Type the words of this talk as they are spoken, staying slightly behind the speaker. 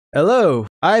Hello,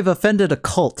 I've offended a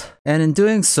cult, and in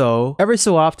doing so, every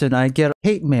so often I get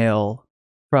hate mail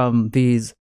from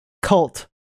these cult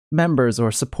members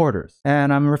or supporters.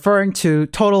 And I'm referring to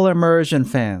Total Immersion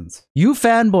fans. You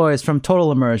fanboys from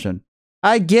Total Immersion.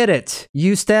 I get it.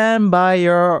 You stand by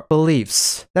your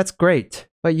beliefs. That's great.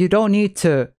 But you don't need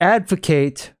to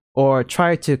advocate or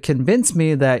try to convince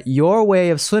me that your way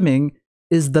of swimming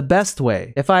is the best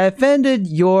way. If I offended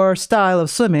your style of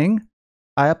swimming,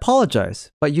 I apologize,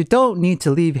 but you don't need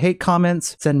to leave hate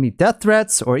comments, send me death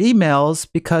threats, or emails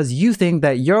because you think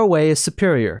that your way is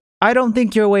superior. I don't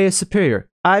think your way is superior.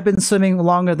 I've been swimming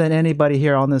longer than anybody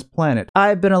here on this planet.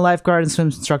 I've been a lifeguard and swim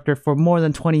instructor for more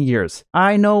than 20 years.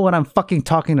 I know what I'm fucking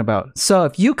talking about. So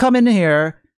if you come in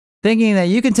here thinking that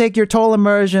you can take your total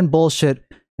immersion bullshit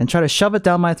and try to shove it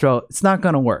down my throat, it's not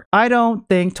gonna work. I don't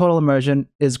think total immersion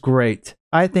is great.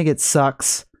 I think it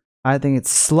sucks. I think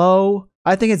it's slow.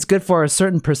 I think it's good for a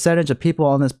certain percentage of people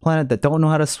on this planet that don't know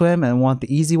how to swim and want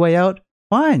the easy way out.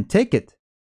 Fine, take it.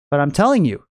 But I'm telling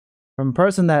you, from a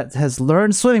person that has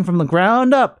learned swimming from the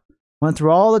ground up, went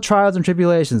through all the trials and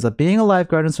tribulations of being a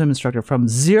lifeguard and swim instructor from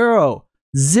zero.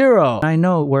 I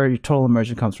know where your total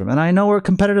immersion comes from, and I know where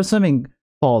competitive swimming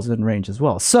falls in range as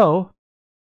well. So,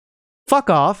 fuck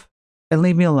off and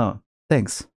leave me alone. Thanks.